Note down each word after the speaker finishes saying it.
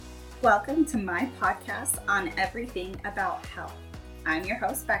Welcome to my podcast on everything about health. I'm your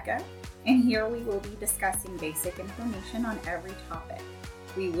host, Becca, and here we will be discussing basic information on every topic.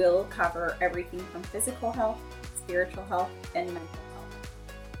 We will cover everything from physical health, spiritual health, and mental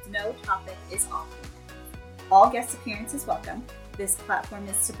health. No topic is off limits. All guest appearances welcome. This platform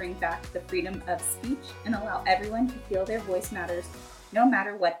is to bring back the freedom of speech and allow everyone to feel their voice matters, no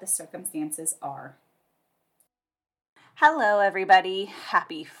matter what the circumstances are. Hello, everybody.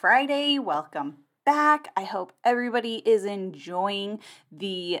 Happy Friday. Welcome back. I hope everybody is enjoying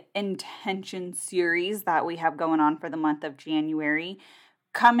the intention series that we have going on for the month of January.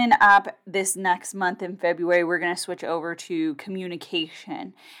 Coming up this next month in February, we're going to switch over to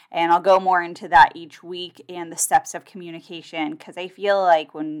communication, and I'll go more into that each week and the steps of communication, because I feel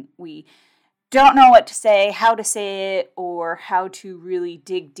like when we don't know what to say, how to say it, or how to really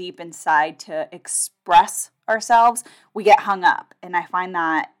dig deep inside to express ourselves, we get hung up. And I find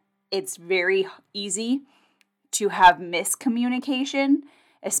that it's very easy to have miscommunication,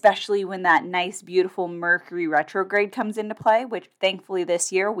 especially when that nice, beautiful Mercury retrograde comes into play, which thankfully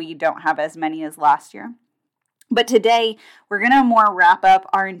this year we don't have as many as last year. But today we're going to more wrap up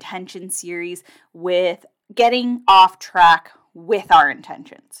our intention series with getting off track with our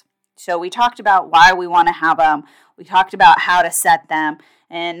intentions. So we talked about why we want to have them. We talked about how to set them.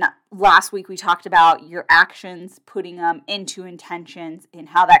 And last week we talked about your actions, putting them into intentions and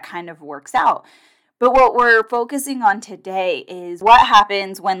how that kind of works out. But what we're focusing on today is what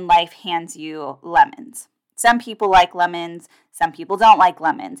happens when life hands you lemons. Some people like lemons. Some people don't like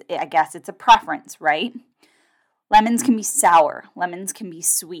lemons. I guess it's a preference, right? Lemons can be sour. Lemons can be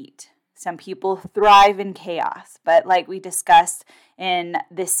sweet. Some people thrive in chaos, but like we discussed in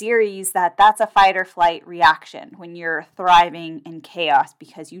this series, that's a fight or flight reaction when you're thriving in chaos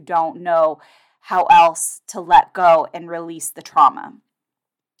because you don't know how else to let go and release the trauma.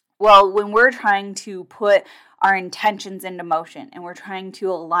 Well, when we're trying to put our intentions into motion and we're trying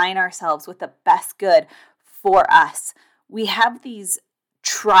to align ourselves with the best good for us, we have these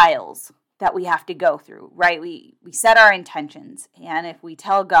trials that we have to go through, right? We set our intentions, and if we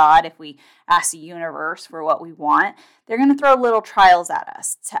tell God, if we ask the universe for what we want, they're going to throw little trials at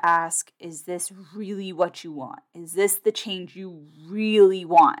us to ask, is this really what you want? Is this the change you really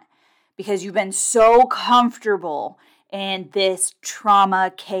want? Because you've been so comfortable in this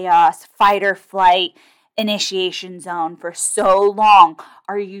trauma, chaos, fight or flight initiation zone for so long.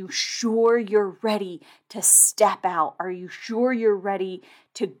 Are you sure you're ready to step out? Are you sure you're ready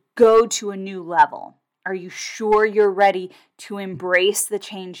to go to a new level? Are you sure you're ready to embrace the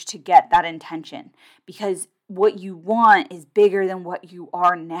change to get that intention? Because what you want is bigger than what you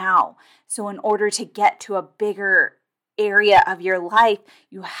are now. So in order to get to a bigger area of your life,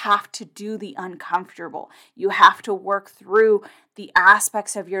 you have to do the uncomfortable. You have to work through the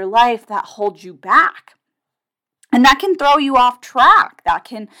aspects of your life that hold you back. And that can throw you off track. That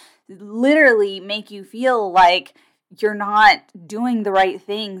can literally make you feel like you're not doing the right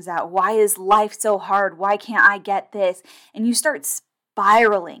things. That why is life so hard? Why can't I get this? And you start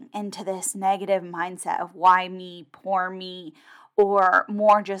spiraling into this negative mindset of why me, poor me, or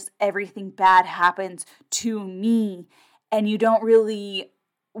more just everything bad happens to me. And you don't really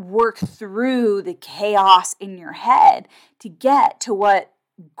work through the chaos in your head to get to what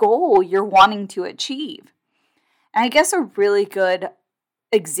goal you're wanting to achieve. And I guess a really good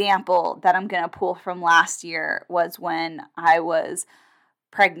example that I'm going to pull from last year was when I was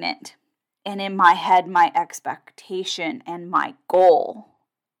pregnant. And in my head, my expectation and my goal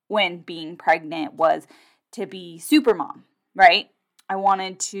when being pregnant was to be super mom, right? I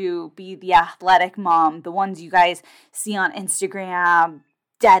wanted to be the athletic mom, the ones you guys see on Instagram,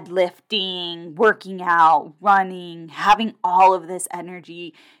 deadlifting, working out, running, having all of this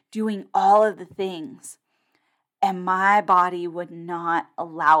energy, doing all of the things. And my body would not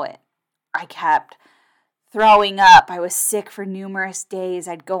allow it. I kept throwing up. I was sick for numerous days.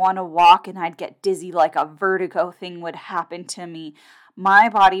 I'd go on a walk and I'd get dizzy, like a vertigo thing would happen to me. My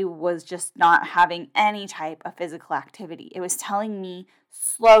body was just not having any type of physical activity. It was telling me,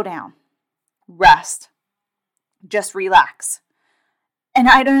 slow down, rest, just relax. And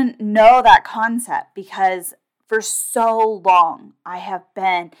I didn't know that concept because for so long I have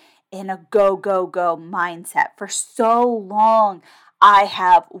been in a go, go, go mindset. For so long, I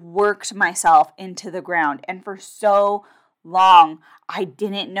have worked myself into the ground. And for so long, I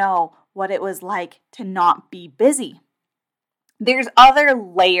didn't know what it was like to not be busy. There's other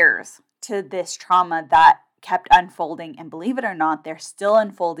layers to this trauma that kept unfolding. And believe it or not, they're still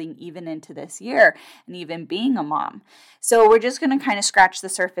unfolding even into this year and even being a mom. So we're just going to kind of scratch the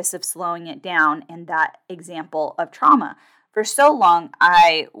surface of slowing it down in that example of trauma. For so long,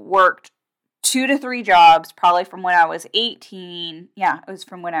 I worked 2 to 3 jobs, probably from when I was 18. Yeah, it was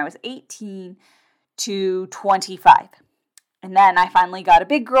from when I was 18 to 25. And then I finally got a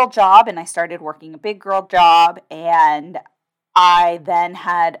big girl job, and I started working a big girl job, and I then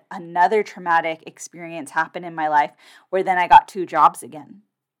had another traumatic experience happen in my life where then I got 2 jobs again.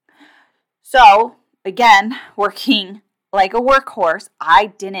 So, again, working like a workhorse, I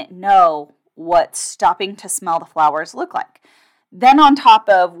didn't know what stopping to smell the flowers looked like. Then on top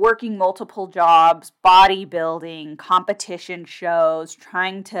of working multiple jobs, bodybuilding, competition shows,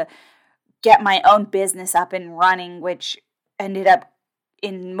 trying to get my own business up and running, which ended up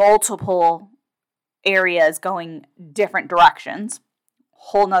in multiple areas going different directions.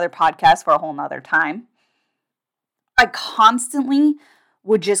 Whole nother podcast for a whole nother time. I constantly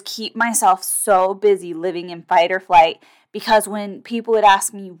would just keep myself so busy living in fight or flight because when people would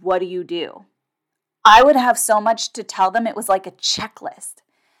ask me, what do you do? I would have so much to tell them. It was like a checklist.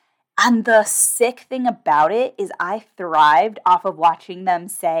 And the sick thing about it is I thrived off of watching them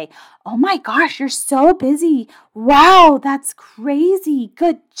say, oh my gosh, you're so busy. Wow, that's crazy.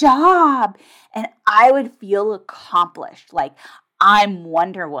 Good job. And I would feel accomplished. Like, I'm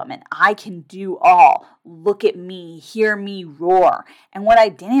Wonder Woman. I can do all. Look at me, hear me roar. And what I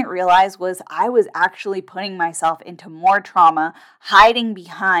didn't realize was I was actually putting myself into more trauma, hiding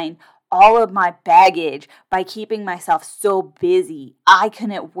behind all of my baggage by keeping myself so busy. I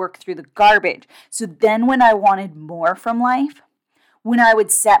couldn't work through the garbage. So then when I wanted more from life, when I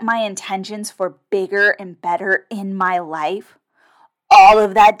would set my intentions for bigger and better in my life, all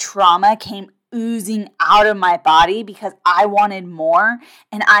of that trauma came oozing out of my body because I wanted more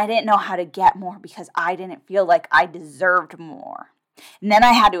and I didn't know how to get more because I didn't feel like I deserved more. And then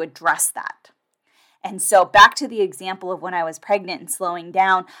I had to address that. And so back to the example of when I was pregnant and slowing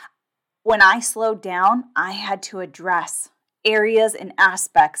down, when I slowed down, I had to address areas and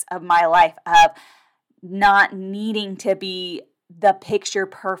aspects of my life of not needing to be the picture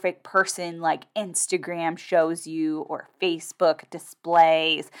perfect person like Instagram shows you or Facebook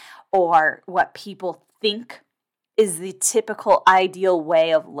displays or what people think is the typical ideal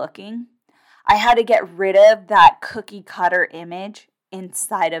way of looking. I had to get rid of that cookie cutter image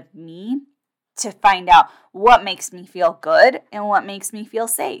inside of me to find out what makes me feel good and what makes me feel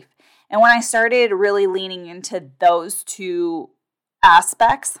safe. And when I started really leaning into those 2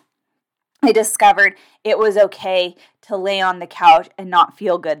 aspects, I discovered it was okay to lay on the couch and not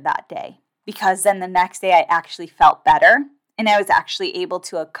feel good that day because then the next day I actually felt better and I was actually able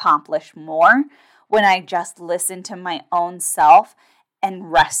to accomplish more when I just listened to my own self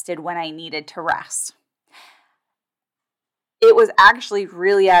and rested when I needed to rest. It was actually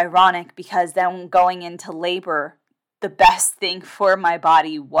really ironic because then going into labor, the best thing for my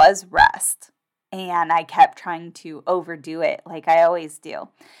body was rest. And I kept trying to overdo it like I always do.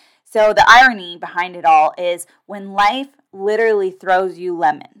 So the irony behind it all is when life literally throws you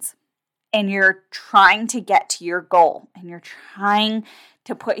lemons and you're trying to get to your goal and you're trying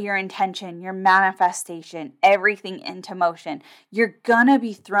to put your intention, your manifestation, everything into motion, you're gonna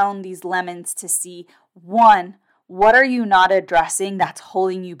be thrown these lemons to see, 1, what are you not addressing that's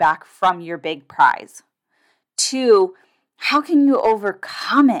holding you back from your big prize? 2, how can you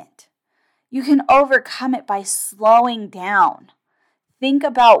overcome it? You can overcome it by slowing down. Think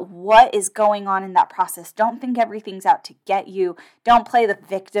about what is going on in that process. Don't think everything's out to get you. Don't play the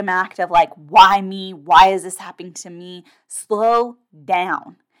victim act of like, why me? Why is this happening to me? Slow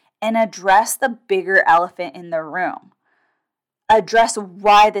down and address the bigger elephant in the room. Address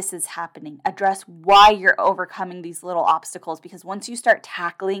why this is happening. Address why you're overcoming these little obstacles. Because once you start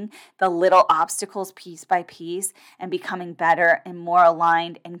tackling the little obstacles piece by piece and becoming better and more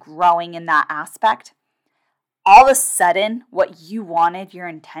aligned and growing in that aspect, all of a sudden, what you wanted, your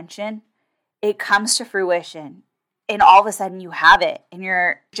intention, it comes to fruition. And all of a sudden you have it and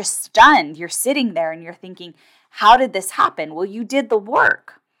you're just stunned. You're sitting there and you're thinking, how did this happen? Well, you did the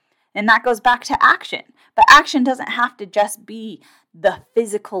work. And that goes back to action. But action doesn't have to just be the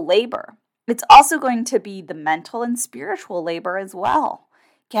physical labor. It's also going to be the mental and spiritual labor as well.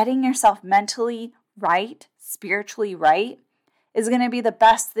 Getting yourself mentally right, spiritually right, is going to be the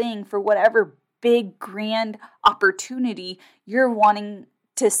best thing for whatever big, grand opportunity you're wanting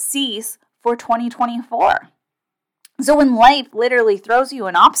to seize for 2024. So when life literally throws you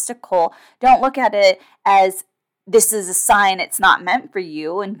an obstacle, don't look at it as this is a sign it's not meant for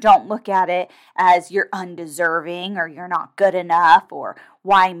you, and don't look at it as you're undeserving or you're not good enough or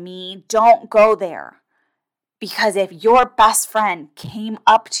why me. Don't go there. Because if your best friend came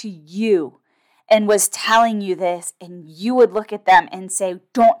up to you and was telling you this and you would look at them and say,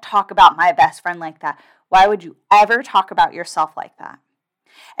 don't talk about my best friend like that, Why would you ever talk about yourself like that?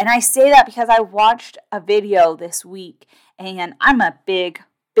 And I say that because I watched a video this week, and I'm a big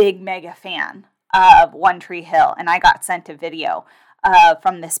mega fan of One Tree Hill, and I got sent a video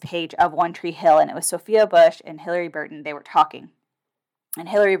from this page of One Tree Hill, and it was Sophia Bush and Hillary Burton. They were talking, and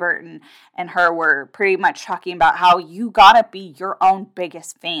Hillary Burton and her were pretty much talking about how you gotta be your own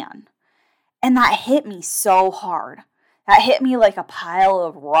biggest fan. And that hit me so hard. That hit me like a pile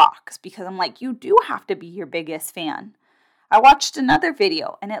of rocks, because I'm like, you do have to be your biggest fan. I watched another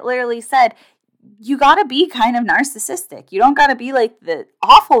video, and it literally said, you gotta be kind of narcissistic. You don't gotta be like the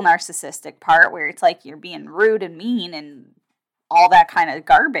awful narcissistic part where it's like you're being rude and mean and all that kind of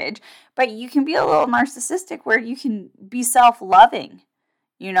garbage, but you can be a little narcissistic where you can be self-loving.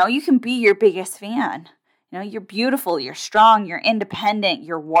 You can be your biggest fan. You're beautiful, you're strong, you're independent,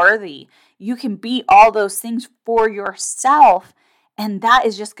 you're worthy. You can be all those things for yourself, and that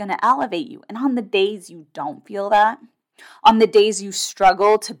is just going to elevate you. And on the days you don't feel that, on the days you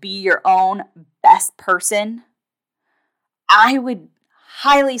struggle to be your own best person, I would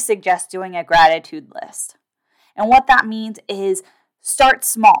highly suggest doing a gratitude list. And what that means is start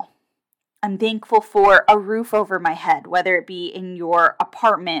small. I'm thankful for a roof over my head, whether it be in your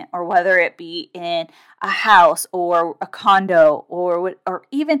apartment or whether it be in a house or a condo or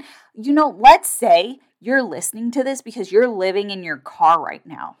even, let's say you're listening to this because you're living in your car right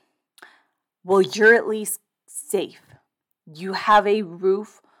now. Well, you're at least safe. You have a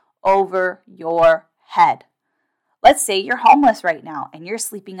roof over your head. Let's say you're homeless right now and you're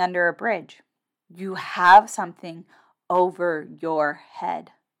sleeping under a bridge. You have something over your head.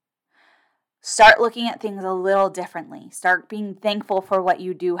 Start looking at things a little differently. Start being thankful for what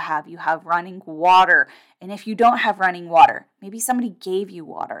you do have. You have running water. And if you don't have running water, maybe somebody gave you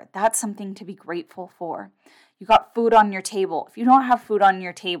water. That's something to be grateful for. You got food on your table. If you don't have food on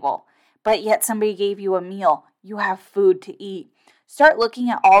your table, but yet somebody gave you a meal, you have food to eat. Start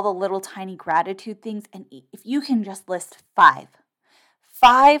looking at all the little tiny gratitude things, and if you can just list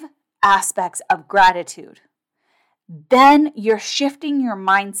five aspects of gratitude, then you're shifting your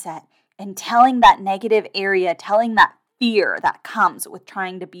mindset and telling that negative area, telling that fear that comes with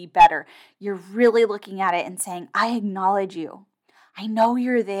trying to be better. You're really looking at it and saying, I acknowledge you. I know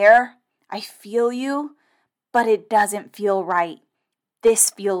you're there. I feel you, but it doesn't feel right. This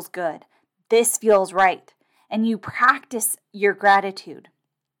feels good. This feels right. And you practice your gratitude.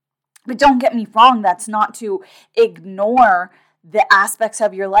 But don't get me wrong, that's not to ignore the aspects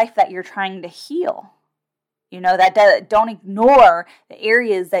of your life that you're trying to heal. Don't ignore the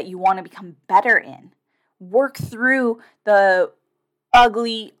areas that you want to become better in. Work through the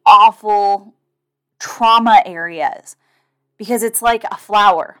ugly, awful trauma areas, because it's like a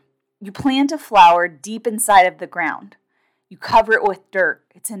flower. You plant a flower deep inside of the ground. You cover it with dirt.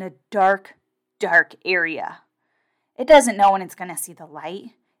 It's in a dark area. It doesn't know when it's going to see the light.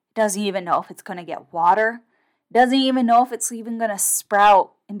 It doesn't even know if it's going to get water. It doesn't even know if it's even going to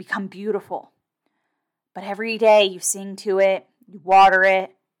sprout and become beautiful. But every day you sing to it, you water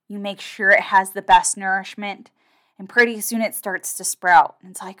it, you make sure it has the best nourishment, and pretty soon it starts to sprout.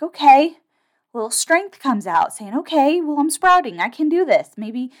 And it's like, okay, a little strength comes out saying, okay, well, I'm sprouting. I can do this.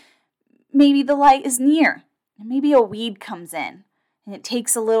 Maybe the light is near. And maybe a weed comes in and it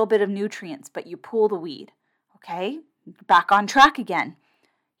takes a little bit of nutrients, but you pull the weed. Okay, back on track again.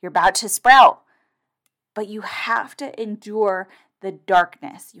 You're about to sprout. But you have to endure the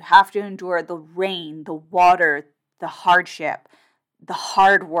darkness. You have to endure the rain, the water, the hardship, the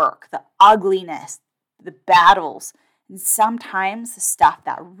hard work, the ugliness, the battles, and sometimes the stuff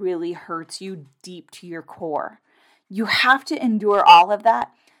that really hurts you deep to your core. You have to endure all of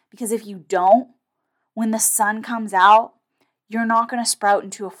that, because if you don't, when the sun comes out, you're not going to sprout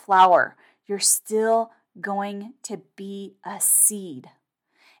into a flower. You're still going to be a seed.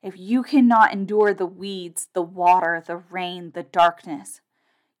 If you cannot endure the weeds, the water, the rain, the darkness,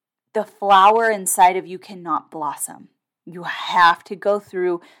 the flower inside of you cannot blossom. You have to go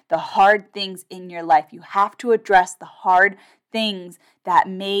through the hard things in your life. You have to address the hard things that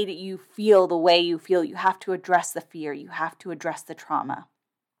made you feel the way you feel. You have to address the fear. You have to address the trauma.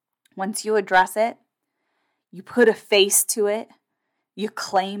 Once you address it, you put a face to it, you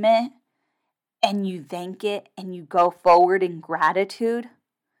claim it, and you thank it, and you go forward in gratitude.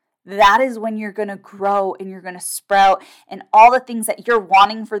 That is when you're going to grow and you're going to sprout, and all the things that you're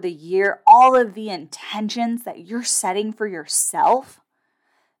wanting for the year, all of the intentions that you're setting for yourself,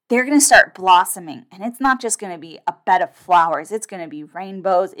 they're going to start blossoming. And it's not just going to be a bed of flowers. It's going to be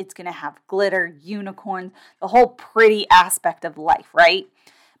rainbows. It's going to have glitter, unicorns, the whole pretty aspect of life, right?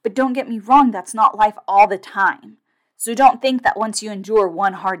 But don't get me wrong, that's not life all the time. So don't think that once you endure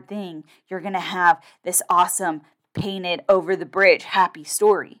one hard thing, you're going to have this awesome, painted over the bridge, happy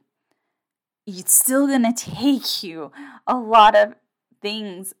story. It's still going to take you a lot of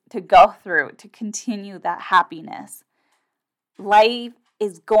things to go through to continue that happiness. Life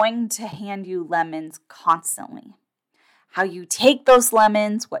is going to hand you lemons constantly. How you take those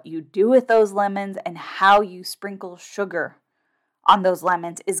lemons, what you do with those lemons, and how you sprinkle sugar on those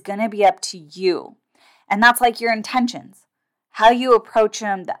lemons is going to be up to you. And that's like your intentions. How you approach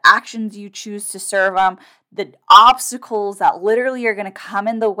them, the actions you choose to serve them, the obstacles that literally are going to come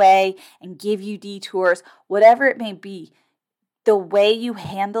in the way and give you detours, whatever it may be, the way you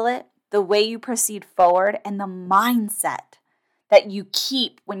handle it, the way you proceed forward, and the mindset that you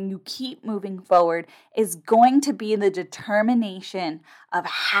keep when you keep moving forward is going to be the determination of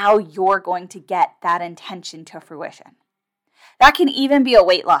how you're going to get that intention to fruition. That can even be a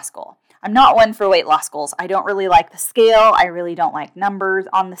weight loss goal. I'm not one for weight loss goals. I don't really like the scale. I really don't like numbers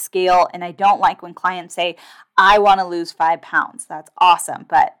on the scale. And I don't like when clients say, I want to lose 5 pounds. That's awesome.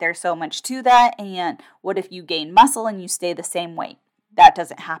 But there's so much to that. And what if you gain muscle and you stay the same weight? That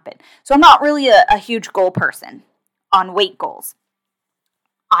doesn't happen. So I'm not really a huge goal person on weight goals.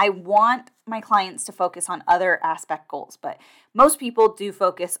 I want my clients to focus on other aspect goals, but most people do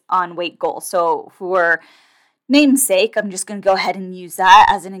focus on weight goals. So for namesake, I'm just going to go ahead and use that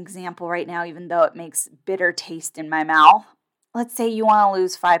as an example right now, even though it makes bitter taste in my mouth. Let's say you want to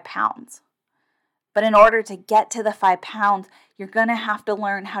lose 5 pounds. But in order to get to the 5 pounds, you're going to have to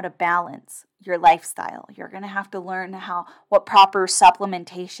learn how to balance your lifestyle. You're going to have to learn what proper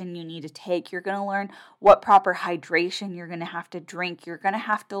supplementation you need to take. You're going to learn what proper hydration you're going to have to drink. You're going to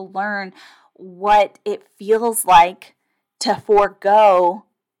have to learn what it feels like to forego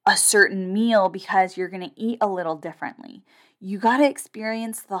a certain meal because you're going to eat a little differently. You got to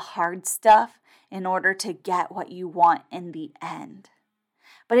experience the hard stuff in order to get what you want in the end.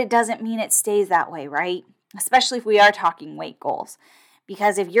 But it doesn't mean it stays that way, right? Especially if we are talking weight goals.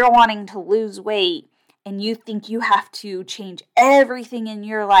 Because if you're wanting to lose weight and you think you have to change everything in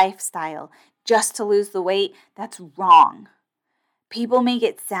your lifestyle just to lose the weight, that's wrong. People make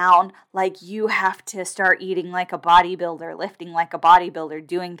it sound like you have to start eating like a bodybuilder, lifting like a bodybuilder,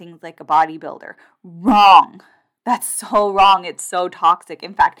 doing things like a bodybuilder. Wrong. That's so wrong. It's so toxic.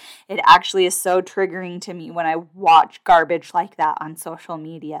 In fact, it actually is so triggering to me when I watch garbage like that on social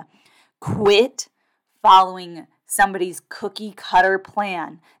media. Quit following somebody's cookie cutter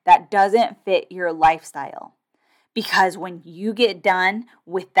plan that doesn't fit your lifestyle. Because when you get done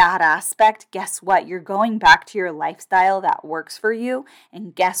with that aspect, guess what? You're going back to your lifestyle that works for you.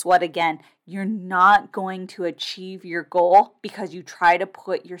 And guess what? Again, you're not going to achieve your goal because you try to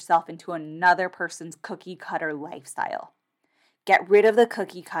put yourself into another person's cookie cutter lifestyle. Get rid of the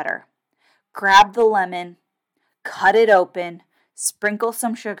cookie cutter. Grab the lemon, cut it open, sprinkle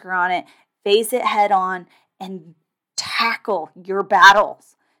some sugar on it, face it head on, and tackle your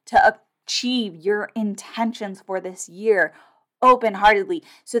battles to achieve your intentions for this year open-heartedly.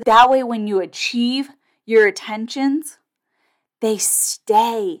 So that way when you achieve your intentions, they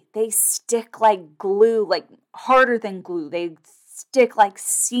stay. They stick like glue, like harder than glue. They stick like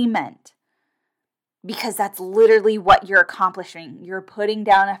cement because that's literally what you're accomplishing. You're putting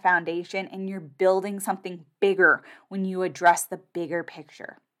down a foundation and you're building something bigger when you address the bigger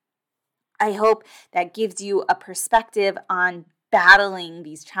picture. I hope that gives you a perspective on battling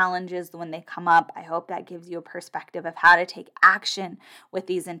these challenges when they come up. I hope that gives you a perspective of how to take action with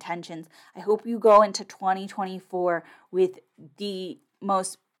these intentions. I hope you go into 2024 with the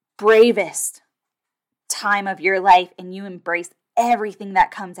most bravest time of your life and you embrace everything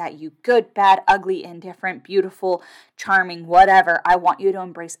that comes at you, good, bad, ugly, indifferent, beautiful, charming, whatever. I want you to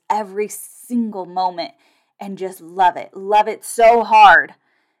embrace every single moment and just love it. Love it so hard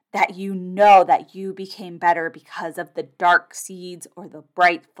that you know that you became better because of the dark seeds or the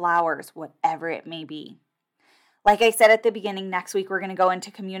bright flowers, whatever it may be. Like I said at the beginning, next week we're going to go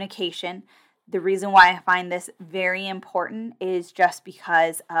into communication. The reason why I find this very important is just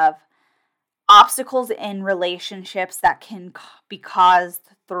because of obstacles in relationships that can be caused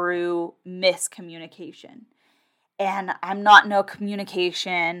through miscommunication. And I'm not no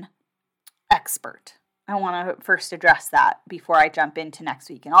communication expert. I want to first address that before I jump into next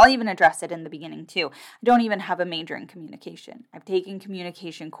week. And I'll even address it in the beginning too. I don't even have a major in communication. I've taken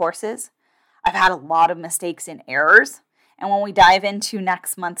communication courses. I've had a lot of mistakes and errors. And when we dive into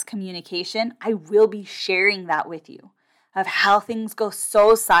next month's communication, I will be sharing that with you of how things go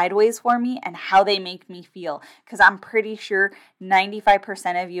so sideways for me and how they make me feel. Because I'm pretty sure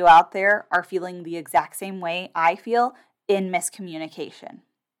 95% of you out there are feeling the exact same way I feel in miscommunication.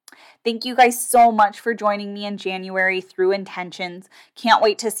 Thank you guys so much for joining me in January through Intentions. Can't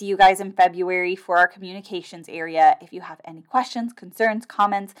wait to see you guys in February for our communications area. If you have any questions, concerns,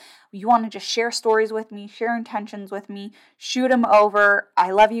 comments, you want to just share stories with me, share intentions with me, shoot them over.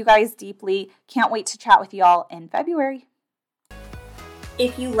 I love you guys deeply. Can't wait to chat with y'all in February.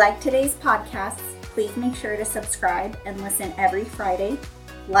 If you like today's podcasts, please make sure to subscribe and listen every Friday.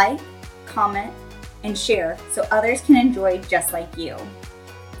 Like, comment, and share so others can enjoy just like you.